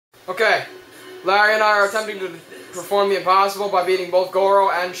Okay, Larry and I are attempting to perform the impossible by beating both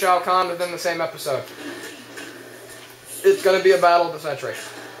Goro and Shao Kahn within the same episode. It's gonna be a battle of the century.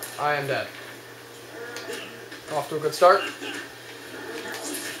 I am dead. Off to a good start.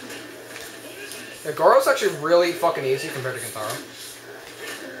 Yeah, Goro's actually really fucking easy compared to Kintaro.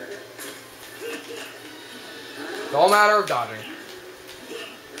 It's all a matter of dodging.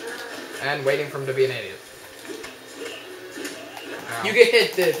 And waiting for him to be an idiot. Ow. You get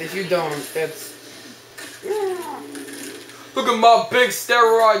hit this. If you don't, that's... Look at my big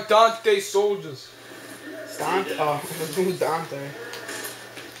steroid Dante soldiers. Dante? Oh, who's Dante?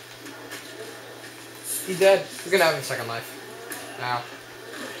 He's dead. You're gonna have a second life. Ow.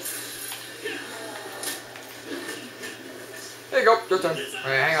 There you go, your turn.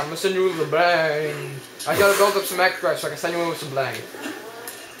 Alright, hang on, I'm gonna send you with the bang. I gotta build up some extra so I can send you in with some bang.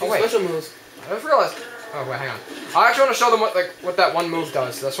 Oh wait. Special moves. I just realized. Oh wait, hang on. I actually want to show them what that one move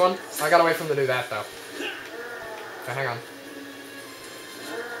does. This one. I gotta wait for them to do that though. Okay, hang on.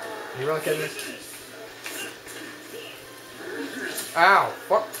 Are you really kidding me? Ow!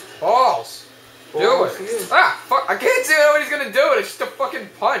 Fuck balls! Do it! Ah! Fuck! I can't see what he's gonna do. It's just a fucking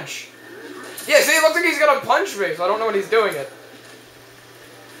punch. Yeah, see, it looks like he's gonna punch me, so I don't know when he's doing it.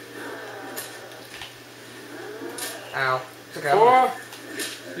 Ow! It's okay. Boy.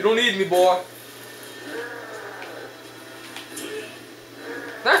 You don't need me, boy.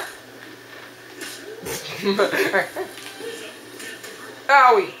 Ah.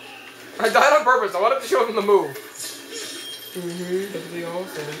 Owie! I died on purpose. I wanted to show him the move. That's what they all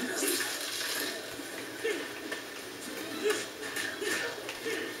say.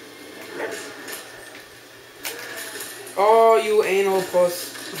 Oh, you anal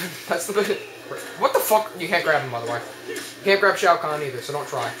puss. That's the bit. What the fuck? You can't grab him, by the way. You can't grab Shao Kahn either, so don't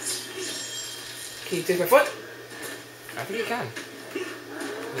try. Can you take my foot? I think you can.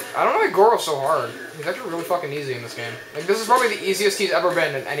 I don't know why Goro's so hard. He's actually really fucking easy in this game. Like, this is probably the easiest he's ever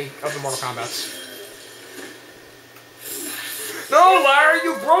been in any of the Mortal Kombats. No, Larry,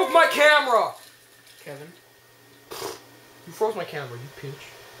 you broke my camera! Kevin. You froze my camera, you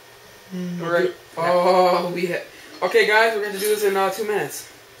pinch. Alright. Oh, we hit. Okay, guys, we're going to do this in 2 minutes.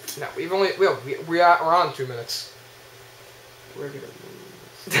 No, we're on 2 minutes. We're going to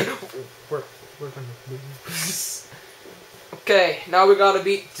we're gonna lose. Okay, now we gotta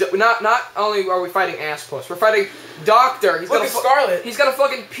beat. Not only are we fighting ass puss, we're fighting Doctor. He's got a Scarlet. He's got a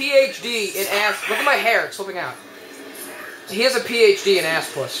fucking PhD in ass. Look at my hair; it's slipping out. He has a PhD in ass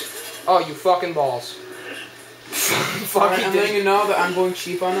puss. Oh, you fucking balls! Alright, I'm letting you know that I'm going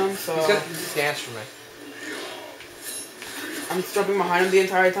cheap on him, so he's gonna just dance for me. I'm just jumping behind him the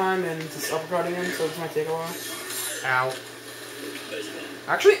entire time and just uppercutting him, so this might take a while. Ow!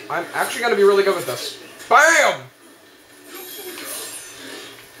 Actually, I'm actually gonna be really good with this. Bam!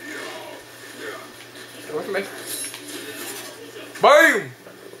 Get away from me. Boom!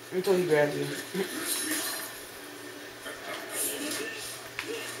 Until he grabs you.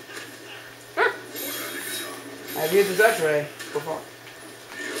 I get the X-ray. Go far.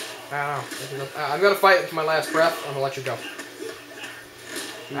 I don't know. I'm gonna fight to my last breath. I'm gonna let you go.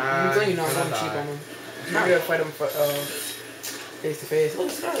 I'm telling you now, I'm going cheap on him. I'm not gonna fight him face to face. Oh,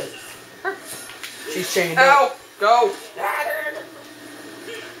 Scarlet. She's chained up. Ow! Go!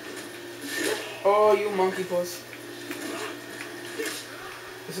 Oh, you monkey puss.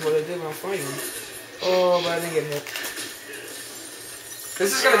 This is what I did when I'm fighting. Oh, but I didn't get hit.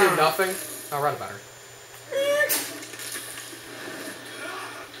 This is gonna do nothing. I'll run better.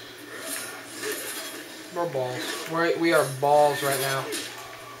 We're balls. We are balls right now.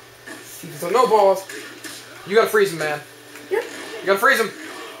 So no balls. You gotta freeze him, man. Yep. You gotta freeze him.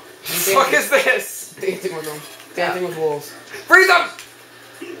 What the fuck is this? Dancing with them. Dancing with wolves. Freeze him!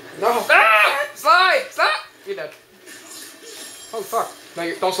 No. Ah! Slide! Stop! You're dead. Oh fuck.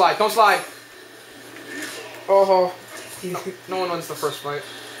 No, don't slide. Don't slide. Oh. No one wins the first fight.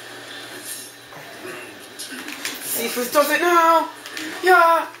 Cephas does it now!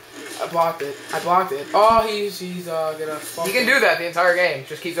 Yeah! I blocked it. Oh, he's gonna fuck He can do that the entire game.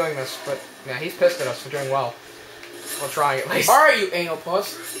 Just keep doing this. But, yeah, he's pissed at us for doing well. Well, trying at least. Alright, you anal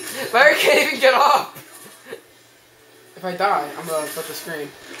puss. Larry can't even get up! If I die, I'm gonna flip the screen.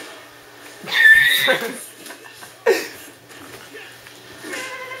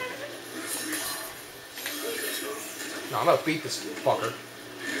 No, I'm gonna beat this fucker.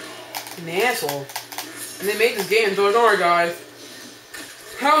 An asshole. And they made this game, so like, alright guys.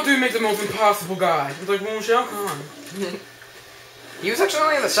 How do you make the most impossible guy? It's like, well, Shao Kahn. He was actually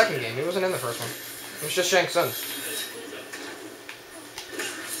only in the second game. He wasn't in the first one. It was just Shang Tsung.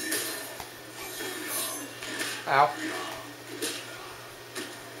 Ow.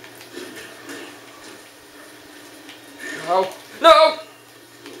 Oh. No!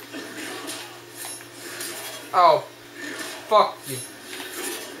 Oh. Fuck you.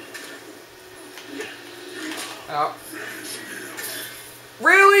 Oh.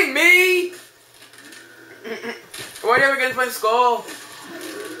 Really? Me? Why do you have against my skull?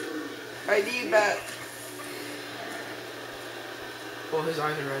 I need that. Well, his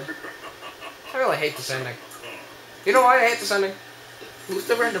eyes are red. I really hate this ending. You know why I hate this ending? Who's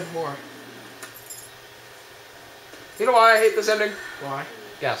the random whore? You know why I hate this ending? Why?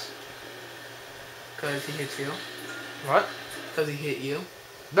 Guess. Because he hits you. What? Because he hit you.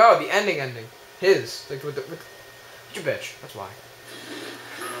 No, the ending. His. Like with you bitch. That's why.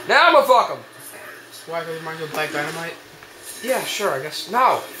 Now I'm gonna fuck him. Why? Because it reminds you of Black Dynamite? Yeah, sure, I guess.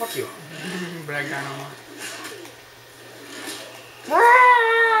 No, fuck you. Black Dynamite.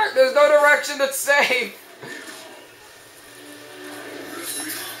 There's no direction that's safe.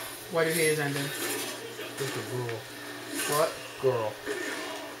 Why do you hate his ending? Just a girl. What? Girl.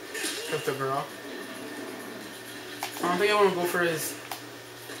 Just a girl. I don't think I want to go for his...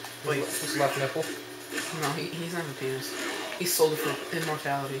 Wait. His left nipple. No, he's not a penis. He's sold it for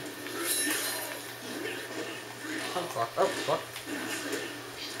immortality. Oh, fuck. Oh, fuck.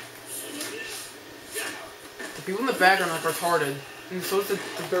 The people in the background are retarded. And so is the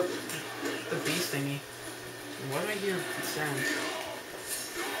beast thingy. Why do I hear sounds?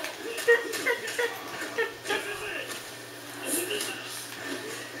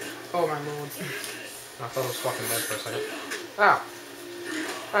 Oh my lord. I thought it was fucking dead for a second. Ow.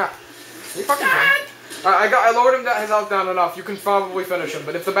 Ow. You fucking can. I lowered him his health down enough. You can probably finish him.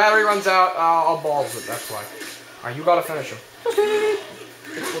 But if the battery runs out, I'll balls it. That's why. Alright, you gotta finish him.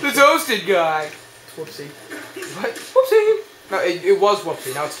 The toasted guy. Whoopsie. What? Whoopsie. No, it was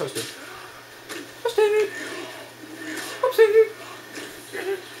whoopsie. Now it's toasted. Toasted. Whoopsie.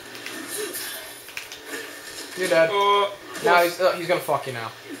 You're dead. Now he's gonna fuck you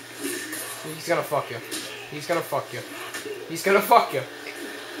now. He's gonna fuck you. He's gonna fuck you. He's gonna fuck you.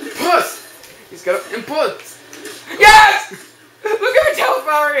 Puss! He's gonna... And puss! Yes! Look how much health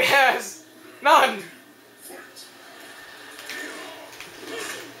power he has! None!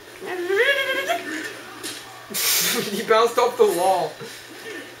 He bounced off the wall.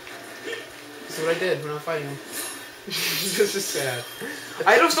 That's what I did when I was fighting him. This is sad.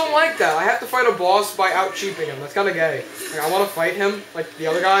 I just don't like that. I have to fight a boss by out-cheaping him. That's kind of gay. Like, I want to fight him, like the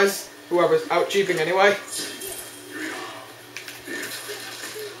other guys, whoever's out-cheaping anyway.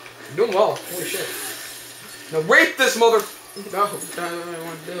 You're doing well. Holy shit. Now rape this mother... No, that's not what I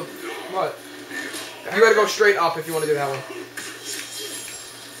want to do. What? You gotta go straight up if you want to do that one.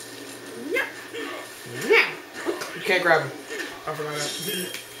 You can't grab him. I forgot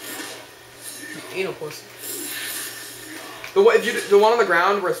that. Anal puss. The one on the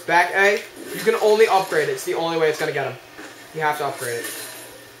ground where it's back A, you can only upgrade it. It's the only way it's gonna get him. You have to upgrade it.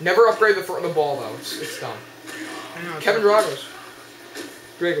 Never upgrade the ball though. It's dumb. I know, Kevin Dragos.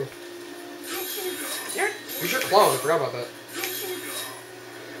 Drago. He's your clone. I forgot about that.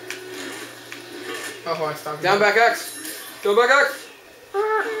 Oh, I stopped. Down back X. Go back X.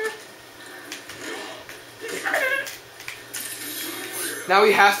 Now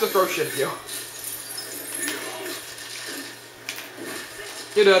he has to throw shit at you.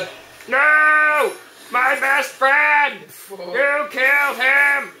 You did. No! My best friend! You killed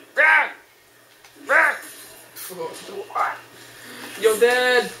him! Yo,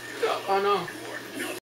 Dad! Oh no.